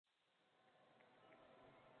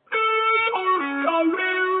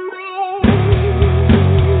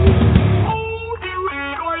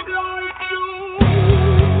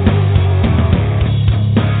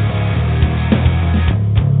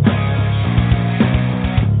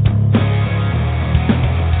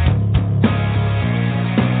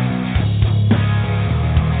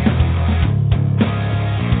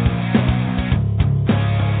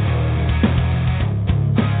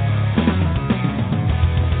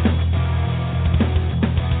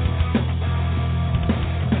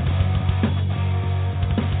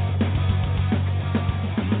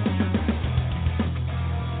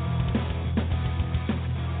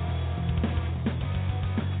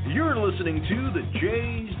listening to the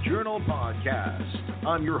Jays Journal Podcast.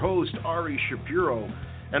 I'm your host, Ari Shapiro,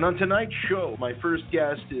 and on tonight's show, my first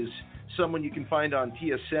guest is someone you can find on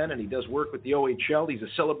TSN, and he does work with the OHL. He's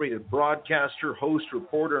a celebrated broadcaster, host,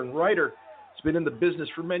 reporter, and writer. He's been in the business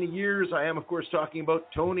for many years. I am, of course, talking about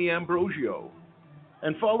Tony Ambrosio.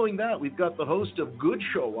 And following that, we've got the host of Good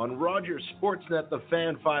Show on Rogers Sportsnet, the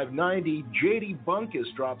Fan 590, JD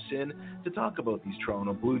Bunkis drops in to talk about these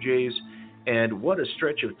Toronto Blue Jays and what a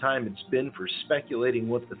stretch of time it's been for speculating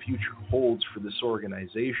what the future holds for this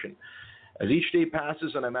organization. As each day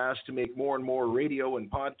passes and I'm asked to make more and more radio and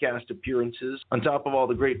podcast appearances, on top of all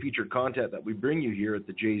the great featured content that we bring you here at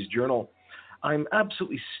the Jays Journal, I'm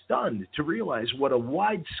absolutely stunned to realize what a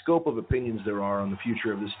wide scope of opinions there are on the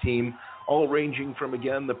future of this team, all ranging from,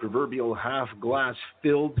 again, the proverbial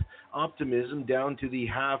half-glass-filled optimism down to the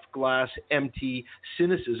half-glass-empty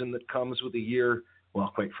cynicism that comes with a year, well,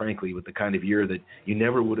 quite frankly, with the kind of year that you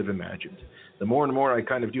never would have imagined. The more and more I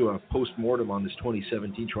kind of do a post-mortem on this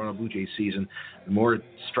 2017 Toronto Blue Jays season, the more it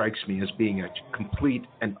strikes me as being a complete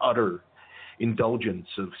and utter indulgence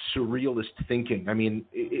of surrealist thinking. I mean,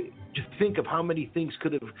 just think of how many things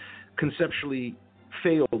could have conceptually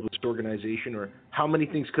failed with this organization, or how many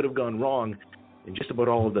things could have gone wrong, and just about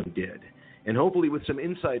all of them did. And hopefully with some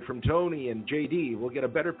insight from Tony and JD, we'll get a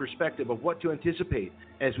better perspective of what to anticipate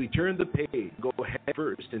as we turn the page, go head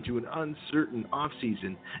first into an uncertain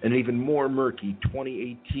offseason and an even more murky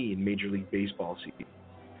 2018 Major League Baseball season.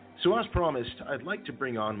 So as promised, I'd like to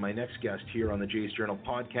bring on my next guest here on the Jays Journal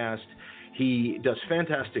podcast. He does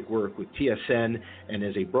fantastic work with TSN and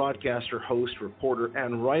is a broadcaster, host, reporter,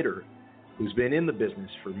 and writer who's been in the business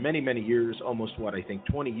for many, many years, almost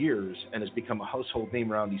 20 years, and has become a household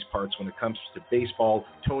name around these parts when it comes to baseball.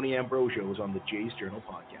 Tony Ambrosio is on the Jays Journal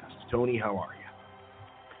podcast. Tony, how are you?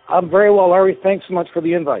 I'm very well, Larry. Thanks so much for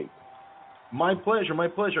the invite. My pleasure, my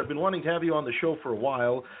pleasure. I've been wanting to have you on the show for a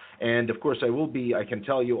while, and of course I can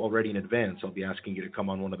tell you already in advance, I'll be asking you to come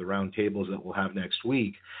on one of the round tables that we'll have next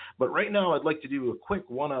week. But right now I'd like to do a quick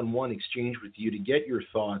one-on-one exchange with you to get your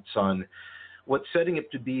thoughts on what's setting up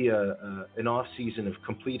to be an off-season of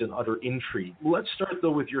complete and utter intrigue. Let's start,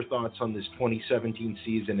 though, with your thoughts on this 2017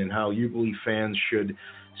 season and how you believe fans should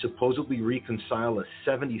supposedly reconcile a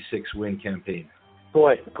 76-win campaign.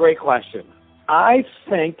 Boy, great question. I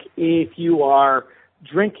think if you are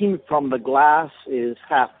drinking from the glass is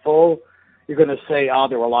half full, you're going to say,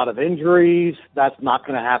 there were a lot of injuries. That's not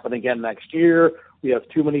going to happen again next year. We have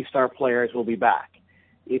too many star players. We'll be back.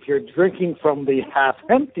 If you're drinking from the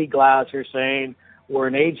half-empty glass, you're saying we're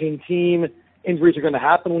an aging team. Injuries are going to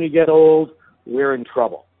happen when you get old. We're in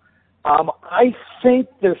trouble. I think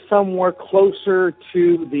they're somewhere closer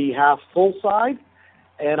to the half-full side.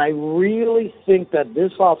 And I really think that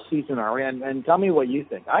this offseason, and tell me what you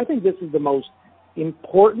think, I think this is the most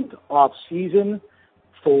important offseason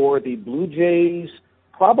for the Blue Jays,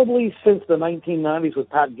 probably since the 1990s with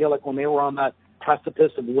Pat Gillick when they were on that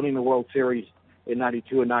precipice of winning the World Series in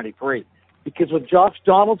 92 and 93. Because with Josh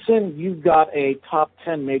Donaldson, you've got a top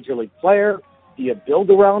 10 Major League player. Do you build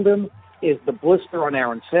around him? Is the blister on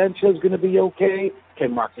Aaron Sanchez going to be okay?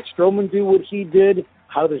 Can Marcus Stroman do what he did?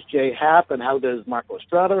 How does Jay Happ and how does Marco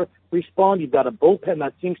Estrada respond? You've got a bullpen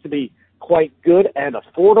that seems to be quite good and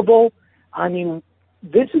affordable. I mean,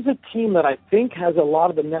 this is a team that I think has a lot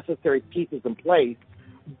of the necessary pieces in place,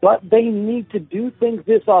 but they need to do things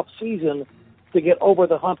this offseason to get over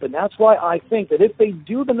the hump. And that's why I think that if they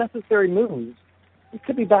do the necessary moves, we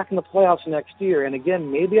could be back in the playoffs next year. And again,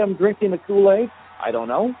 maybe I'm drinking the Kool-Aid. I don't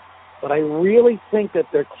know. But I really think that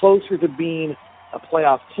they're closer to being a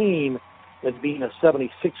playoff team than being a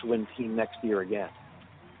 76-win team next year again.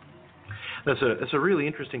 That's a really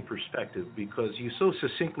interesting perspective because you so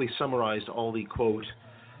succinctly summarized all the, quote,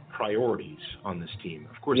 priorities on this team.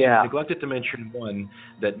 Of course, you neglected to mention one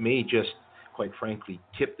that may just, quite frankly,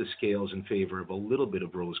 tip the scales in favor of a little bit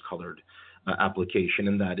of rose-colored application,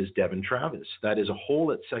 and that is Devin Travis. That is a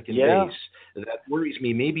hole at second base that worries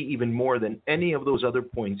me maybe even more than any of those other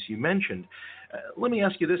points you mentioned. Let me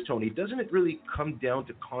ask you this, Tony. Doesn't it really come down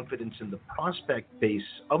to confidence in the prospect base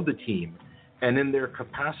of the team and in their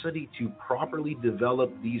capacity to properly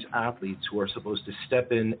develop these athletes who are supposed to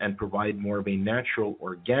step in and provide more of a natural,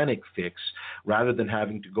 organic fix rather than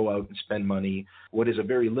having to go out and spend money, what is a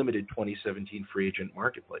very limited 2017 free agent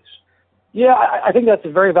marketplace? Yeah, I think that's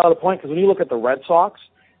a very valid point because when you look at the Red Sox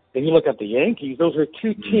and you look at the Yankees, those are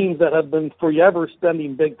two teams that have been forever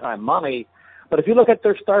spending big-time money. But if you look at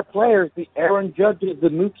their star players, the Aaron Judges, the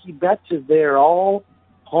Mookie Bettses, they're all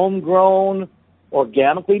homegrown,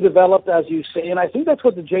 organically developed, as you say. And I think that's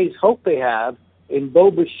what the Jays hope they have in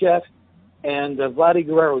Bo Bichette and Vladdy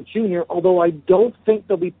Guerrero Jr., although I don't think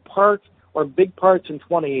they'll be part or big parts in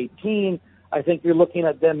 2018. I think you're looking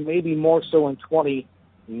at them maybe more so in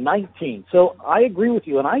 2019. So I agree with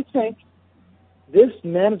you, and I think this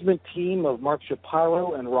management team of Mark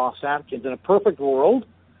Shapiro and Ross Atkins, in a perfect world,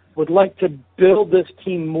 would like to build this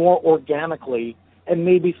team more organically and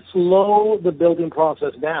maybe slow the building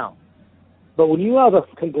process down. But when you have a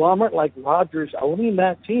conglomerate like Rogers owning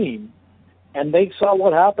that team, and they saw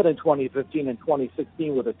what happened in 2015 and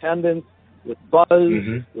 2016 with attendance, with buzz,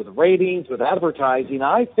 with ratings, with advertising,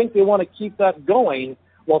 I think they want to keep that going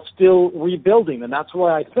while still rebuilding. And that's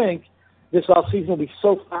why I think this offseason will be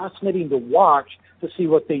so fascinating to watch to see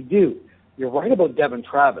what they do. You're right about Devin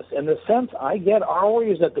Travis. And the sense I get,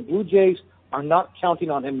 Ari, is that the Blue Jays are not counting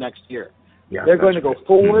on him next year. Yeah, they're going to go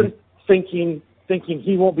forward thinking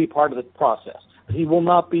he won't be part of the process. He will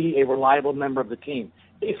not be a reliable member of the team.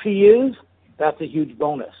 If he is, that's a huge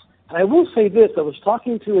bonus. And I will say this, I was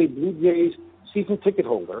talking to a Blue Jays season ticket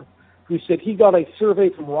holder who said he got a survey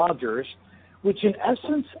from Rogers, which in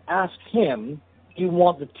essence asked him, do you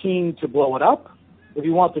want the team to blow it up? Or do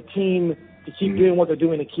you want the team to keep doing what they're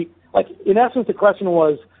doing to keep, like, in essence, the question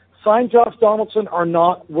was, sign Josh Donaldson or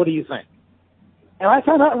not, what do you think? And I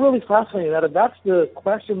found that really fascinating, that if that's the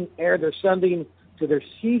question they're sending to their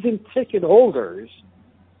season ticket holders,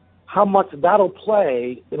 how much that'll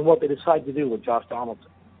play in what they decide to do with Josh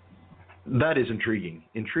Donaldson. That is intriguing.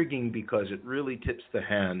 Intriguing because it really tips the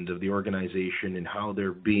hand of the organization in how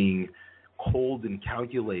they're being cold and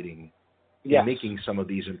calculating in making some of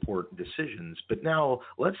these important decisions. But now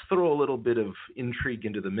let's throw a little bit of intrigue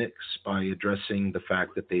into the mix by addressing the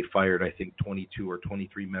fact that they fired, I think, 22 or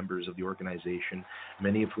 23 members of the organization,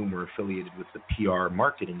 many of whom were affiliated with the PR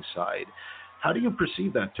marketing side. How do you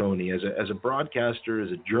perceive that, Tony, as a broadcaster,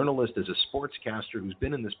 as a journalist, as a sportscaster who's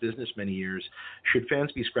been in this business many years? Should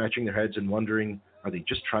fans be scratching their heads and wondering, are they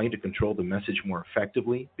just trying to control the message more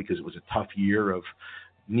effectively because it was a tough year of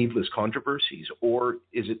needless controversies? Or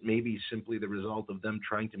is it maybe simply the result of them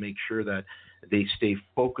trying to make sure that they stay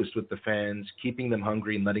focused with the fans, keeping them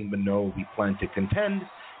hungry and letting them know we plan to contend,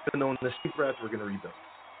 even though in the same breath we're going to rebuild?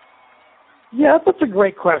 Yeah, that's a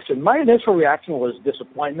great question. My initial reaction was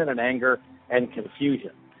disappointment and anger and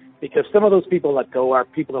confusion, because some of those people let go are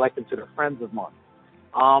people that I consider friends of mine.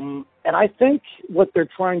 And I think what they're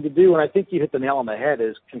trying to do, and I think you hit the nail on the head,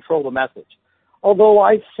 is control the message. Although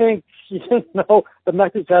I think, the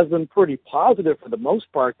message has been pretty positive for the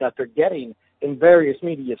most part that they're getting in various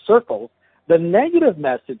media circles. The negative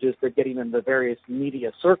messages they're getting in the various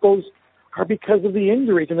media circles are because of the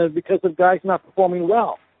injuries and they're because of guys not performing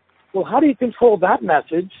well. Well, how do you control that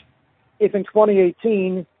message if in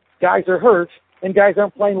 2018 guys are hurt and guys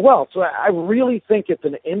aren't playing well? So I really think it's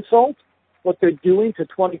an insult what they're doing to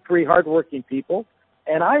 23 hardworking people,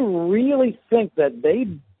 and I really think that they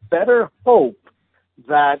better hope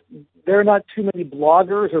that there are not too many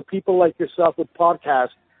bloggers or people like yourself with podcasts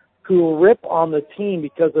who rip on the team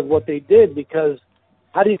because of what they did, because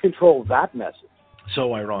how do you control that message?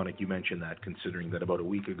 So ironic you mentioned that, considering that about a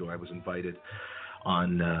week ago I was invited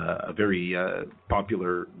on a very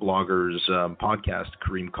popular blogger's podcast,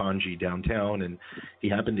 Kareem Kanji, downtown, and he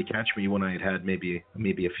happened to catch me when I had maybe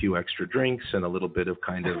a few extra drinks and a little bit of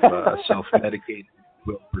kind of self-medicated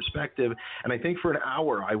perspective. And I think for an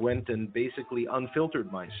hour I went and basically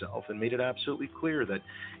unfiltered myself and made it absolutely clear that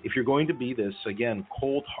if you're going to be this, again,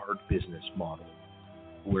 cold hard business model,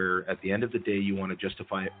 where at the end of the day you want to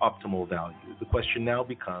justify optimal value, the question now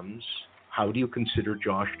becomes, how do you consider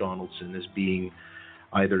Josh Donaldson as being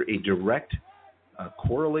either a direct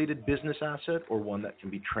correlated business asset or one that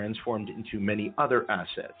can be transformed into many other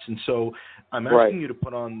assets? And so I'm asking you to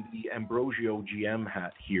put on the Ambrosio GM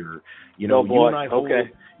hat here. You know, you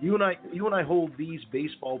and I hold these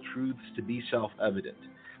baseball truths to be self-evident,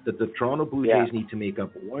 that the Toronto Blue Jays need to make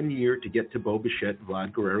up 1 year to get to Bo Bichette,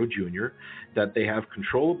 Vlad Guerrero Jr., that they have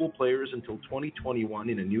controllable players until 2021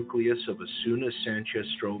 in a nucleus of Osuna, Sanchez,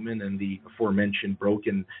 Stroman, and the aforementioned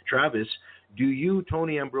broken Travis. Do you,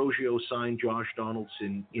 Tony Ambrosio, sign Josh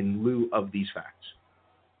Donaldson in lieu of these facts?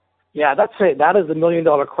 Yeah, that's it. That is the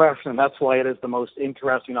million-dollar question, and that's why it is the most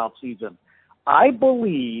interesting offseason. I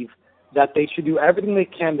believe that they should do everything they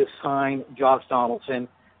can to sign Josh Donaldson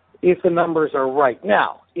if the numbers are right.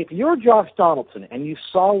 Now, if you're Josh Donaldson and you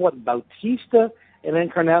saw what Bautista and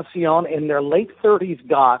Encarnacion in their late 30s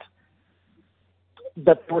got,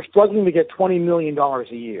 that we're struggling to get $20 million a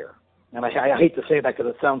year, and I hate to say that because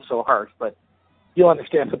it sounds so harsh, but you'll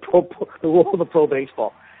understand the role of the pro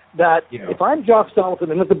baseball, that if I'm Josh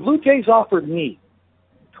Donaldson, and if the Blue Jays offered me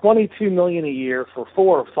 $22 million a year for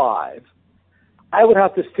 4 or 5, I would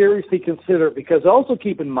have to seriously consider it, because also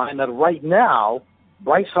keep in mind that right now,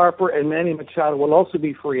 Bryce Harper and Manny Machado will also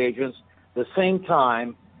be free agents. the same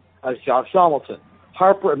time as Josh Donaldson.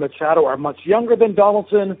 Harper and Machado are much younger than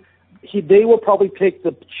Donaldson. They will probably take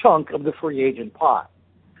the chunk of the free agent pot.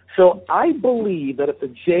 So I believe that if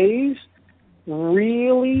the Jays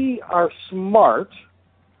really are smart,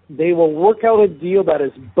 they will work out a deal that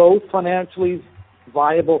is both financially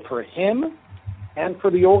viable for him and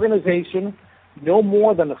for the organization, no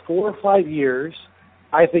more than 4 or 5 years.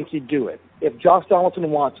 I think you do it. If Josh Donaldson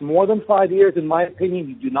wants more than 5 years, in my opinion,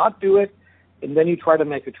 you do not do it, and then you try to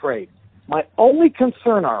make a trade. My only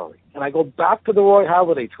concern, Ari, and I go back to the Roy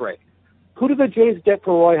Halladay trade. Who did the Jays get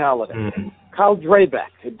for Roy Halladay? Mm-hmm. Kyle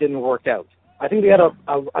Drabek. It didn't work out. I think they had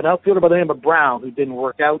an outfielder by the name of Brown who didn't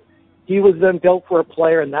work out. He was then dealt for a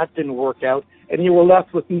player, and that didn't work out. And you were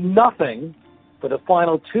left with nothing for the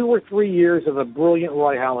final 2 or 3 years of a brilliant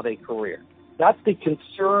Roy Halladay career. That's the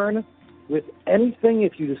concern with anything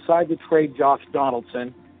if you decide to trade Josh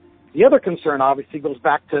Donaldson. The other concern, obviously, goes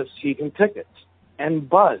back to season tickets and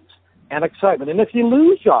buzz and excitement. And if you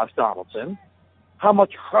lose Josh Donaldson, how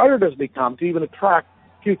much harder does it become to even attract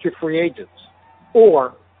future free agents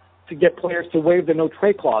or to get players to waive their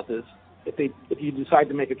no-trade clauses if you decide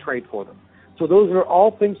to make a trade for them? So those are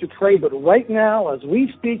all things to trade. But right now, as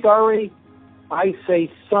we speak, Ari, I say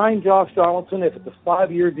sign Josh Donaldson. If it's a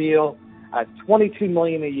 5-year deal at $22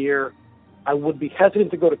 million a year, I would be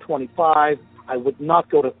hesitant to go to 25. I would not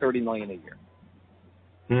go to $30 million a year.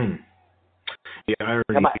 Yeah,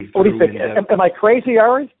 what do you think? Am I crazy,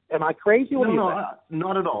 Ari? Am I crazy? What do you think?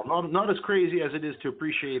 Not at all. Not as crazy as it is to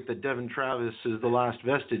appreciate that Devin Travis is the last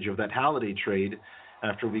vestige of that Halladay trade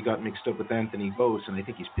after we got mixed up with Anthony Bose, and I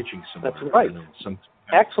think he's pitching somewhere. That's right.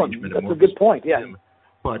 Excellent. That's a good point, yeah.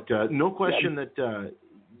 But no question that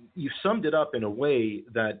you summed it up in a way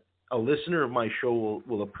that a listener of my show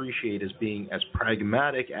will appreciate as being as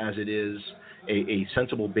pragmatic as it is a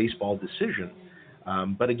sensible baseball decision.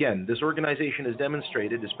 But again, this organization has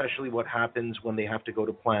demonstrated, especially what happens when they have to go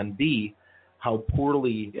to Plan B, how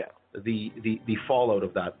poorly the fallout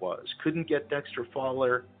of that was. Couldn't get Dexter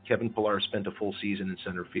Fowler. Kevin Pillar spent a full season in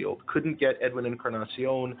center field. Couldn't get Edwin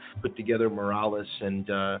Encarnacion, put together Morales and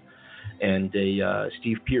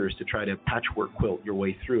Steve Pearce to try to patchwork quilt your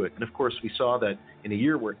way through it. And of course, we saw that in a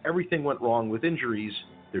year where everything went wrong with injuries,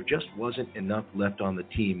 there just wasn't enough left on the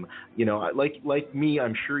team. You know, like me,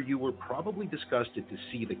 I'm sure you were probably disgusted to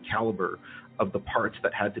see the caliber of the parts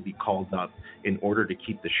that had to be called up in order to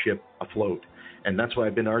keep the ship afloat. And that's why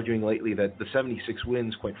I've been arguing lately that the 76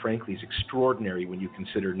 wins, quite frankly, is extraordinary when you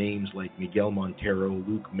consider names like Miguel Montero,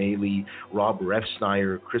 Luke Maile, Rob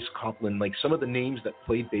Refsnyder, Chris Copeland. Like, some of the names that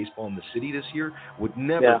played baseball in the city this year would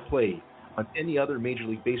never play on any other Major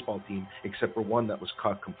League Baseball team except for one that was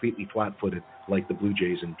caught completely flat-footed like the Blue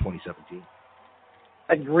Jays in 2017.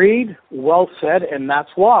 Agreed. Well said. And that's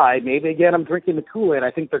why, maybe again I'm drinking the Kool-Aid, I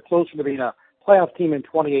think they're closer to being a playoff team in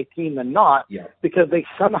 2018 than not, because they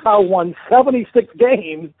somehow won 76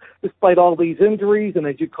 games despite all these injuries and,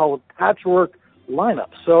 as you call it, patchwork lineup.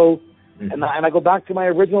 So, and I go back to my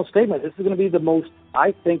original statement, this is going to be the most,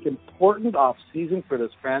 I think, important offseason for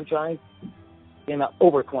this franchise in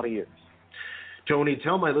over 20 years. Tony,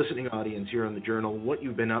 tell my listening audience here on the Journal what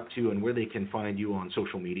you've been up to and where they can find you on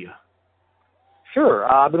social media.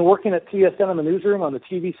 Sure. I've been working at TSN in the newsroom on the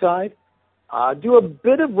TV side. Do a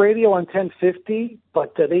bit of radio on 1050,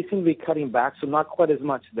 but they seem to be cutting back, so not quite as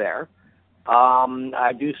much there.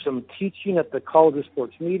 I do some teaching at the College of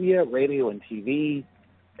Sports Media, radio and TV,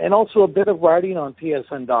 and also a bit of writing on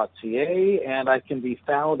tsn.ca, and I can be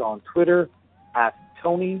found on Twitter at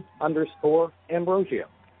Tony_Ambrosio.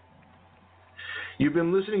 You've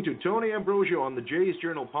been listening to Tony Ambrosio on the Jays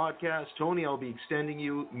Journal podcast. Tony, I'll be extending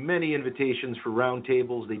you many invitations for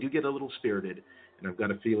roundtables. They do get a little spirited, and I've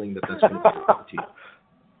got a feeling that that's going to be important to you.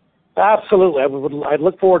 Absolutely. I'd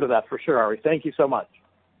look forward to that for sure, Ari. Thank you so much.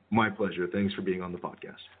 My pleasure. Thanks for being on the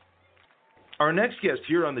podcast. Our next guest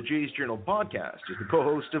here on the Jays Journal podcast is the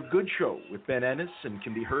co-host of Good Show with Ben Ennis and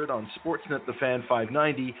can be heard on Sportsnet The Fan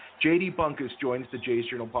 590. JD Bunkus joins the Jays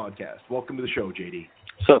Journal podcast. Welcome to the show, JD.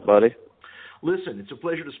 What's up, buddy? Listen, it's a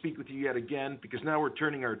pleasure to speak with you yet again because now we're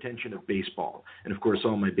turning our attention to baseball. And, of course,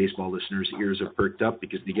 all my baseball listeners' ears are perked up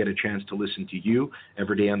because they get a chance to listen to you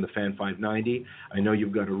every day on the Fan 590. I know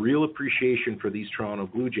you've got a real appreciation for these Toronto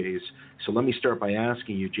Blue Jays. So let me start by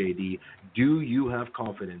asking you, JD, do you have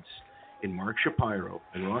confidence in Mark Shapiro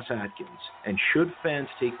and Ross Atkins? And should fans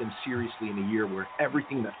take them seriously in a year where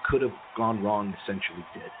everything that could have gone wrong essentially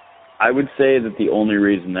did? I would say that the only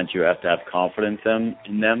reason that you have to have confidence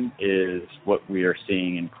in them is what we are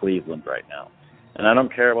seeing in Cleveland right now. And I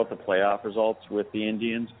don't care about the playoff results with the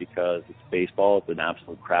Indians because it's baseball. It's an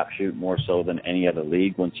absolute crapshoot, more so than any other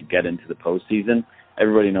league once you get into the postseason.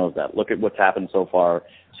 Everybody knows that. Look at what's happened so far.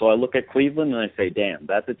 So I look at Cleveland and I say, damn,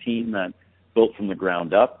 that's a team that built from the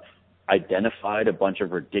ground up, identified a bunch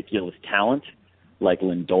of ridiculous talent like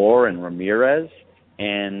Lindor and Ramirez,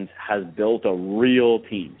 and has built a real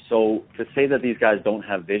team. So to say that these guys don't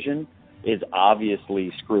have vision is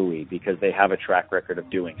obviously screwy because they have a track record of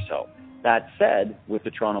doing so. That said, with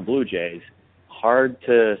the Toronto Blue Jays, hard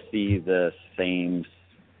to see the same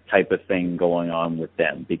type of thing going on with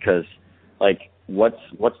them because, like, what's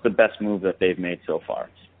the best move that they've made so far?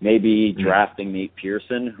 Maybe drafting Nate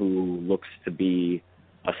Pearson, who looks to be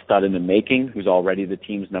a stud in the making, who's already the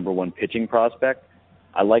team's number one pitching prospect.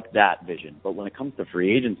 I like that vision. But when it comes to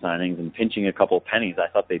free agent signings and pinching a couple pennies,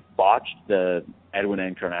 I thought they botched the Edwin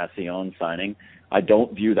Encarnacion signing. I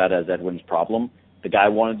don't view that as Edwin's problem. The guy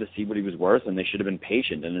wanted to see what he was worth, and they should have been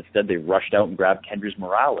patient. And instead, they rushed out and grabbed Kendrys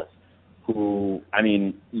Morales, who, I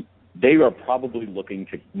mean, they are probably looking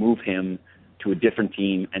to move him to a different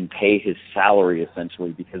team and pay his salary,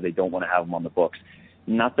 essentially, because they don't want to have him on the books.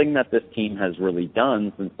 Nothing that this team has really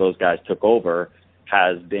done since those guys took over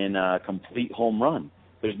has been a complete home run.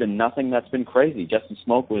 There's been nothing that's been crazy. Justin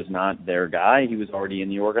Smoke was not their guy. He was already in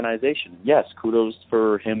the organization. Yes, kudos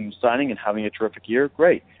for him signing and having a terrific year.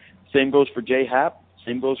 Great. Same goes for Jay Happ.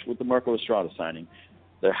 Same goes with the Marco Estrada signing.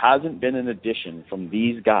 There hasn't been an addition from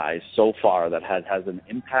these guys so far that has an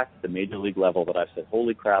impact at the major league level that I've said,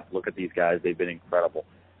 holy crap, look at these guys. They've been incredible.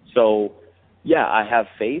 So, yeah, I have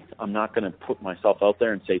faith. I'm not going to put myself out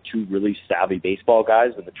there and say two really savvy baseball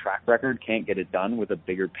guys with a track record can't get it done with a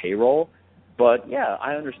bigger payroll. But, yeah,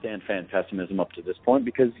 I understand fan pessimism up to this point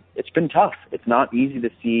because it's been tough. It's not easy to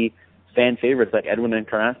see fan favorites like Edwin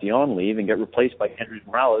Encarnacion leave and get replaced by Kendrys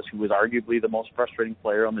Morales, who was arguably the most frustrating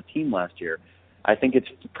player on the team last year. I think it's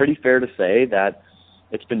pretty fair to say that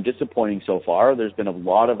it's been disappointing so far. There's been a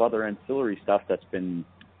lot of other ancillary stuff that's been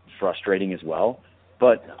frustrating as well.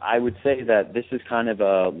 But I would say that this is kind of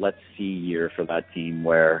a let's see year for that team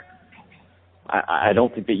where I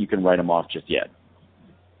don't think that you can write them off just yet.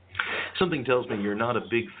 Something tells me you're not a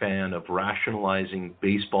big fan of rationalizing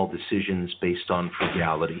baseball decisions based on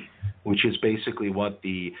frugality, which is basically what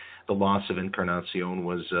the loss of Encarnacion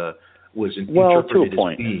was interpreted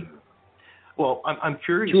as being. Well, I'm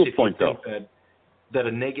curious if you think that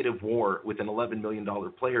a negative WAR with an $11 million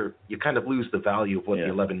player, you kind of lose the value of what the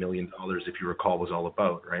 $11 million, if you recall, was all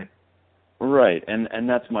about, right? Right, and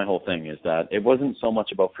that's my whole thing, is that it wasn't so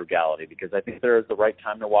much about frugality, because I think there is the right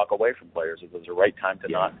time to walk away from players. It was the right time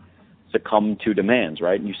to not succumb to demands,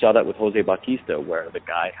 right? And you saw that with Jose Bautista, where the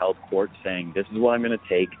guy held court saying, this is what I'm going to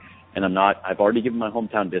take, and I've already given my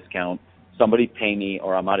hometown discount, somebody pay me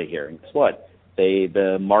or I'm out of here. And guess what?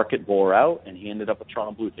 The market bore out, and he ended up with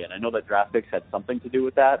Toronto Blue Jays. And I know that draft picks had something to do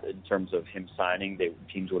with that in terms of him signing.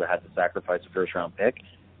 Teams would have had to sacrifice a first-round pick.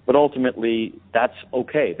 But ultimately, that's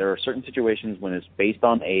okay. There are certain situations when it's based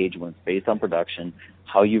on age, when it's based on production,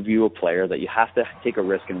 how you view a player, that you have to take a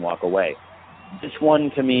risk and walk away. This one,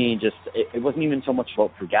 to me, it wasn't even so much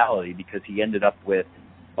about frugality, because he ended up with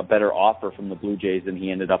a better offer from the Blue Jays than he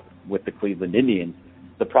ended up with the Cleveland Indians.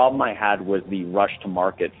 The problem I had was the rush to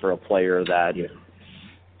market for a player that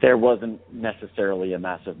there wasn't necessarily a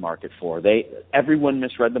massive market for. Everyone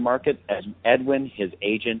misread the market, as Edwin, his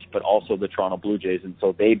agent, but also the Toronto Blue Jays, and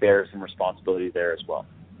so they bear some responsibility there as well.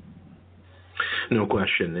 No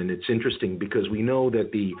question, and it's interesting because we know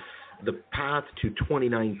that the path to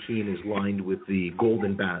 2019 is lined with the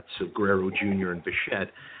golden bats of Guerrero Jr. and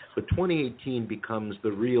Bichette, but 2018 becomes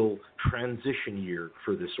the real transition year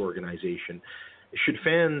for this organization. Should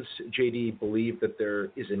fans, JD, believe that there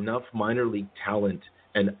is enough minor league talent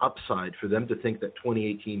and upside for them to think that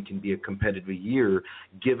 2018 can be a competitive year,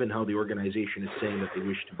 given how the organization is saying that they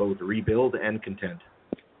wish to both rebuild and contend?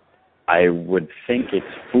 I would think it's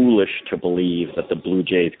foolish to believe that the Blue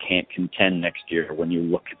Jays can't contend next year when you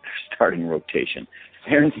look at their starting rotation.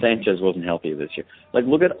 Aaron Sanchez wasn't healthy this year.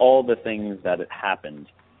 Look at all the things that had happened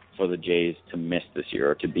for the Jays to miss this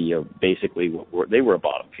year, or to be they were a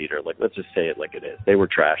bottom feeder. Let's just say it like it is. They were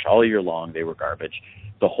trash all year long. They were garbage.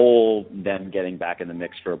 The whole them getting back in the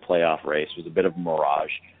mix for a playoff race was a bit of a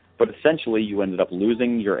mirage. But essentially, you ended up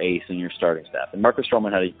losing your ace and your starting staff. And Marcus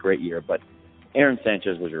Stroman had a great year, but Aaron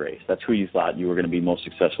Sanchez was your ace. That's who you thought you were going to be most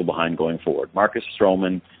successful behind going forward. Marco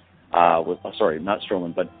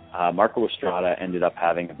Estrada ended up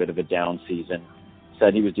having a bit of a down season.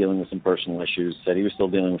 Said he was dealing with some personal issues, said he was still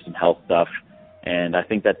dealing with some health stuff, and I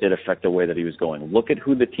think that did affect the way that he was going. Look at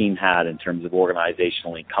who the team had in terms of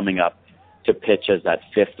organizationally coming up to pitch as that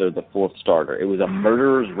fifth or the fourth starter. It was a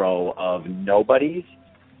murderer's row of nobodies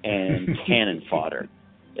and cannon fodder.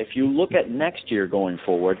 if you look at next year going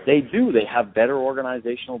forward, they have better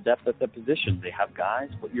organizational depth at the position. They have guys,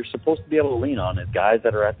 what you're supposed to be able to lean on is guys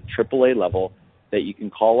that are at the AAA level that you can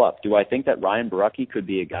call up. Do I think that Ryan Borucki could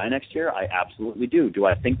be a guy next year? I absolutely do. Do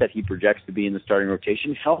I think that he projects to be in the starting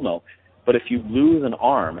rotation? Hell no. But if you lose an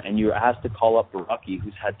arm and you're asked to call up Borucki,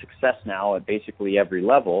 who's had success now at basically every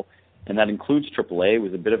level, and that includes AAA, it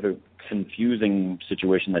was a bit of a confusing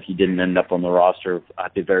situation that he didn't end up on the roster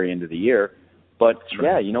at the very end of the year. But,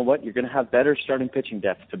 yeah, you know what? You're going to have better starting pitching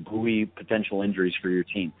depth to buoy potential injuries for your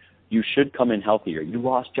team. You should come in healthier. You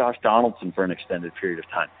lost Josh Donaldson for an extended period of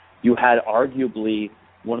time. You had arguably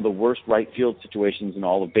one of the worst right field situations in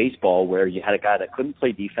all of baseball where you had a guy that couldn't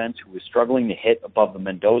play defense who was struggling to hit above the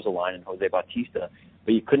Mendoza line and Jose Bautista,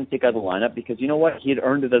 but you couldn't take out of the lineup because, you know what, he had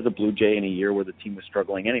earned it as a Blue Jay in a year where the team was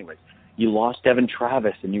struggling anyways. You lost Devin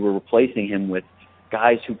Travis, and you were replacing him with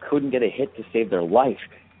guys who couldn't get a hit to save their life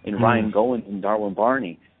in Ryan Goins and Darwin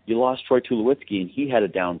Barney. You lost Troy Tulowitzki, and he had a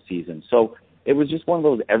down season. So it was just one of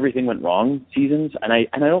those everything went wrong seasons, and I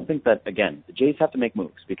don't think that, again, the Jays have to make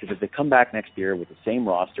moves because if they come back next year with the same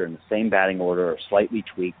roster and the same batting order or slightly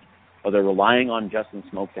tweaked, or they're relying on Justin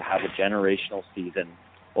Smoak to have a generational season,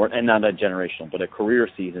 and not a generational, but a career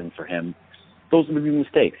season for him, those would be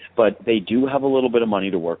mistakes. But they do have a little bit of money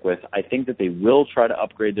to work with. I think that they will try to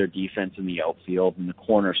upgrade their defense in the outfield and the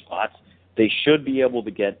corner spots. They should be able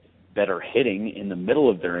to get better hitting in the middle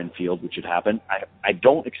of their infield, which should happen. I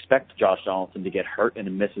don't expect Josh Donaldson to get hurt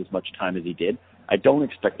and miss as much time as he did. I don't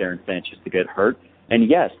expect Aaron Sanchez to get hurt. And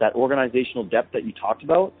yes, that organizational depth that you talked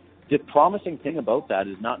about, the promising thing about that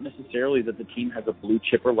is not necessarily that the team has a blue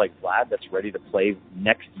chipper like Vlad that's ready to play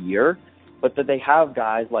next year, but that they have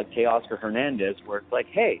guys like Teoscar Hernandez where it's like,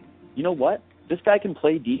 hey, you know what? This guy can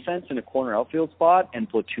play defense in a corner outfield spot and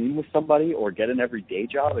platoon with somebody or get an everyday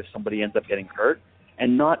job if somebody ends up getting hurt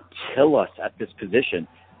and not kill us at this position,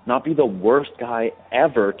 not be the worst guy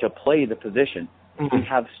ever to play the position. We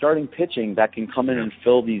have starting pitching that can come in and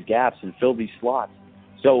fill these gaps and fill these slots.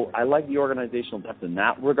 So I like the organizational depth in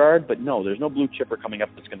that regard, but no, there's no blue chipper coming up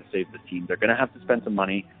that's going to save the team. They're going to have to spend some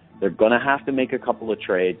money. They're going to have to make a couple of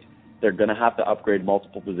trades. They're going to have to upgrade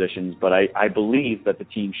multiple positions, but I believe that the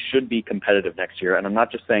team should be competitive next year, and I'm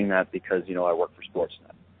not just saying that because, you know, I work for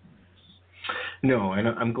Sportsnet. No, and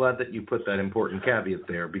I'm glad that you put that important caveat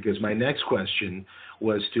there because my next question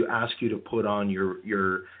was to ask you to put on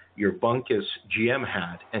your Bunkus GM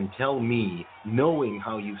hat and tell me, knowing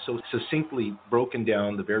how you've so succinctly broken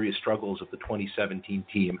down the various struggles of the 2017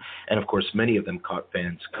 team, and of course many of them caught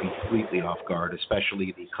fans completely off guard,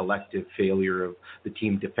 especially the collective failure of the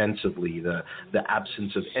team defensively, the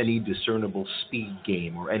absence of any discernible speed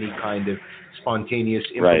game or any kind of spontaneous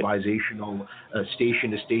improvisational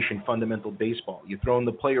station-to-station fundamental baseball. You throw in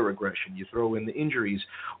the player aggression, you throw in the injuries.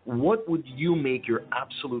 What would you make your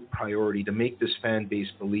absolute priority to make this fan base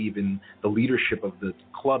believe in the leadership of the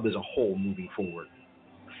club as a whole moving forward?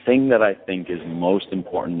 Thing that I think is most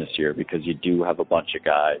important this year, because you do have a bunch of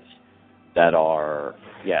guys that are,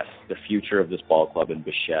 yes, the future of this ball club in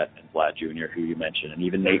Bichette and Vlad Jr., who you mentioned, and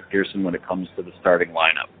even Nate Pearson when it comes to the starting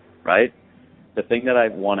lineup, right? The thing that I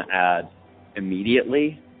want to add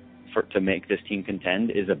immediately to make this team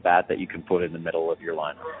contend is a bat that you can put in the middle of your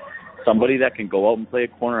lineup. Somebody that can go out and play a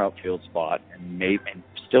corner outfield spot and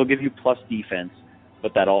still give you plus defense,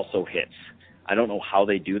 but that also hits. I don't know how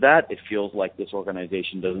they do that. It feels like this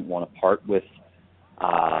organization doesn't want to part with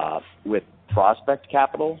prospect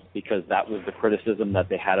capital because that was the criticism that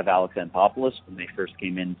they had of Alex Anthopoulos when they first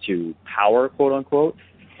came into power, quote unquote.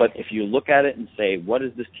 But if you look at it and say, what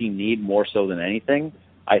does this team need more so than anything?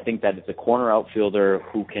 I think that it's a corner outfielder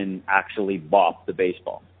who can actually bop the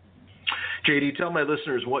baseball. JD, tell my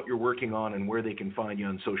listeners what you're working on and where they can find you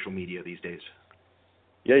on social media these days.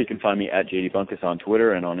 Yeah, you can find me at JD Bunkus on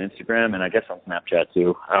Twitter and on Instagram, and I guess on Snapchat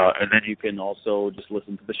too. And then you can also just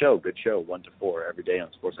listen to the show. Good show, 1 to 4 every day on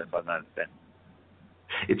Sportsnet 5, 9, and 10.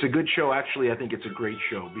 It's a good show. Actually, I think it's a great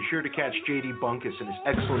show. Be sure to catch JD Bunkus and his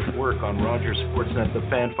excellent work on Rogers Sportsnet, The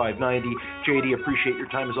Fan 590. JD, appreciate your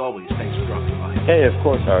time as always. Thanks for dropping by. Hey, of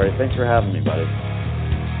course, Ari. Thanks for having me, buddy.